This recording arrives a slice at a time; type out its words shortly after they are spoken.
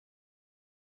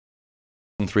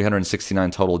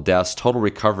369 total deaths. Total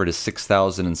recovered is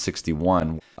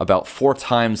 6,061. About 4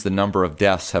 times the number of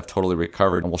deaths have totally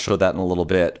recovered, and we'll show that in a little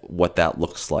bit, what that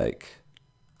looks like.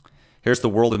 Here's the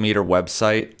Worldometer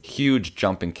website. Huge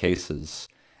jump in cases,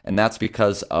 and that's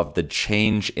because of the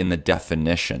change in the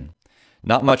definition.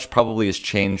 Not much probably has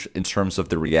changed in terms of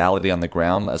the reality on the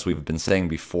ground. As we've been saying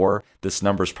before, this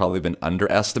number's probably been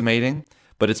underestimating,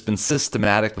 but it's been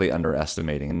systematically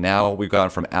underestimating. And now we've gone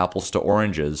from apples to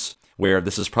oranges, where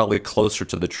this is probably closer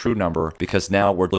to the true number because now we're